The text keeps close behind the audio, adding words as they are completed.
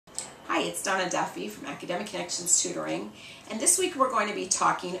Hi, it's Donna Duffy from Academic Connections Tutoring, and this week we're going to be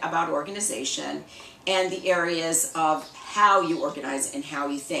talking about organization and the areas of how you organize and how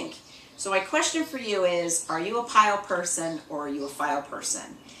you think. So my question for you is, are you a pile person or are you a file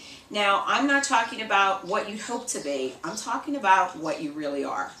person? Now, I'm not talking about what you'd hope to be, I'm talking about what you really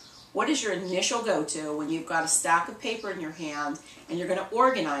are. What is your initial go-to when you've got a stack of paper in your hand and you're going to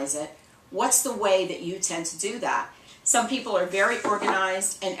organize it? What's the way that you tend to do that? Some people are very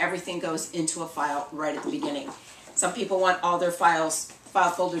organized and everything goes into a file right at the beginning. Some people want all their file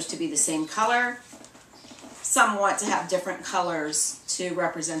folders to be the same color. Some want to have different colors to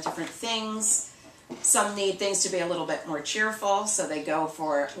represent different things. Some need things to be a little bit more cheerful, so they go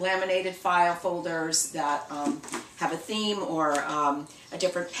for laminated file folders that have a theme or a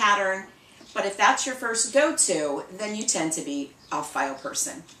different pattern. But if that's your first go-to, then you tend to be a file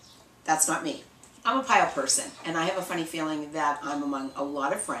person. That's not me. I'm a pile person, and I have a funny feeling that I'm among a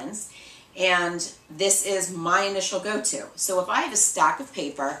lot of friends, and this is my initial go-to. So if I have a stack of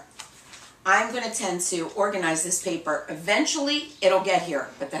paper, I'm going to tend to organize this paper. Eventually, it'll get here,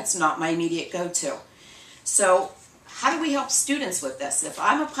 but that's not my immediate go-to. So how do we help students with this? If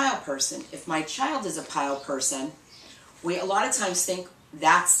I'm a pile person, if my child is a pile person, we a lot of times think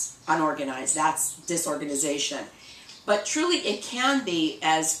that's unorganized, that's disorganization. But truly, it can be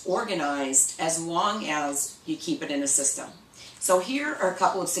as organized as long as you keep it in a system. So here are a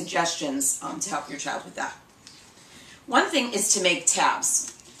couple of suggestions to help your child with that. One thing is to make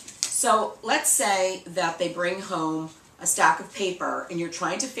tabs. So let's say that they bring home a stack of paper and you're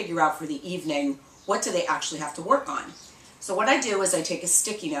trying to figure out for the evening, what do they actually have to work on? So what I do is I take a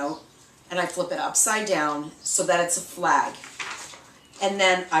sticky note and I flip it upside down so that it's a flag. And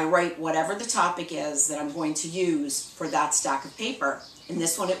then I write whatever the topic is that I'm going to use for that stack of paper. In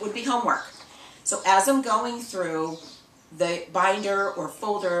this one, it would be homework. So as I'm going through the binder or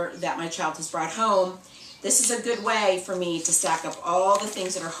folder that my child has brought home, this is a good way for me to stack up all the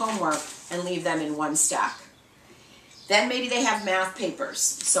things that are homework and leave them in one stack. Then maybe they have math papers.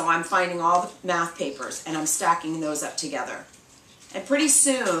 So I'm finding all the math papers and I'm stacking those up together. And pretty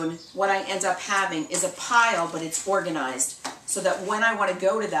soon, what I end up having is a pile, but it's organized, so that when I want to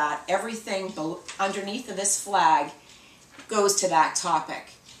go to that, everything underneath of this flag goes to that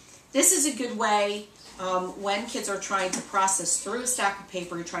topic. This is a good way when kids are trying to process through a stack of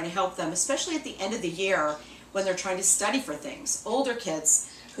paper, you're trying to help them, especially at the end of the year when they're trying to study for things. Older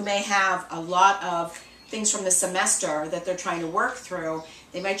kids who may have a lot of things from the semester that they're trying to work through,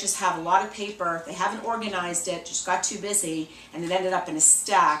 they might just have a lot of paper, they haven't organized it, just got too busy, and it ended up in a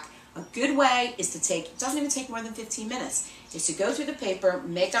stack. A good way is to take, it doesn't even take more than 15 minutes, is to go through the paper,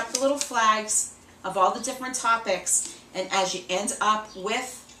 make up the little flags of all the different topics, and as you end up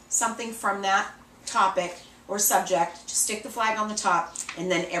with something from that topic or subject, just stick the flag on the top,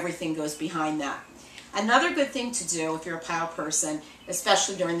 and then everything goes behind that. Another good thing to do if you're a pile person,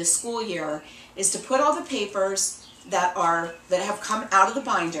 especially during the school year, is to put all the papers that have come out of the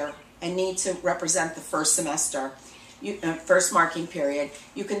binder and need to represent the first semester, first marking period.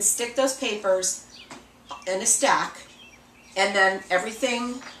 You can stick those papers in a stack, and then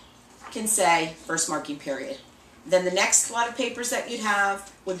everything can say first marking period. Then the next lot of papers that you'd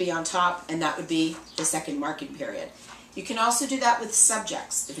have would be on top, and that would be the second marking period. You can also do that with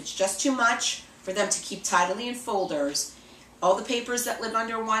subjects. If it's just too much for them to keep tidily in folders, all the papers that live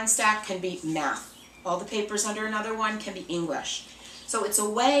under one stack can be math. All the papers under another one can be English. So it's a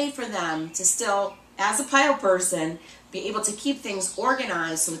way for them to still, as a pile person, be able to keep things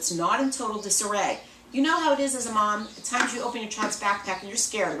organized so it's not in total disarray. You know how it is as a mom. At times you open your child's backpack and you're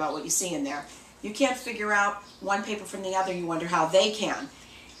scared about what you see in there. You can't figure out one paper from the other. You wonder how they can.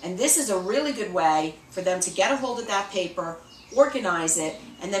 And this is a really good way for them to get a hold of that paper, organize it,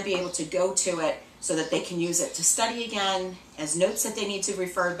 and then be able to go to it so that they can use it to study again, as notes that they need to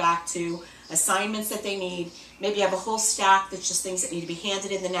refer back to, assignments that they need. Maybe you have a whole stack that's just things that need to be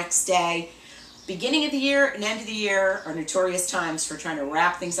handed in the next day. Beginning of the year and end of the year are notorious times for trying to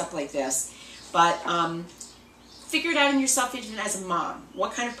wrap things up like this. But figure it out in yourself even as a mom.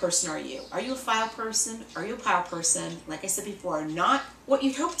 What kind of person are you? Are you a file person? Are you a pile person? Like I said before, not what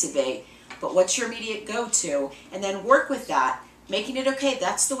you'd hope to be, but what's your immediate go-to, and then work with that, making it okay.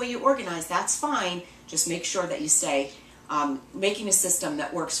 That's the way you organize. That's fine. Just make sure that you stay making a system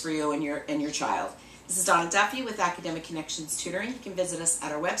that works for you and your child. This is Donna Duffy with Academic Connections Tutoring. You can visit us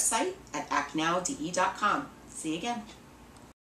at our website at acnowde.com. See you again.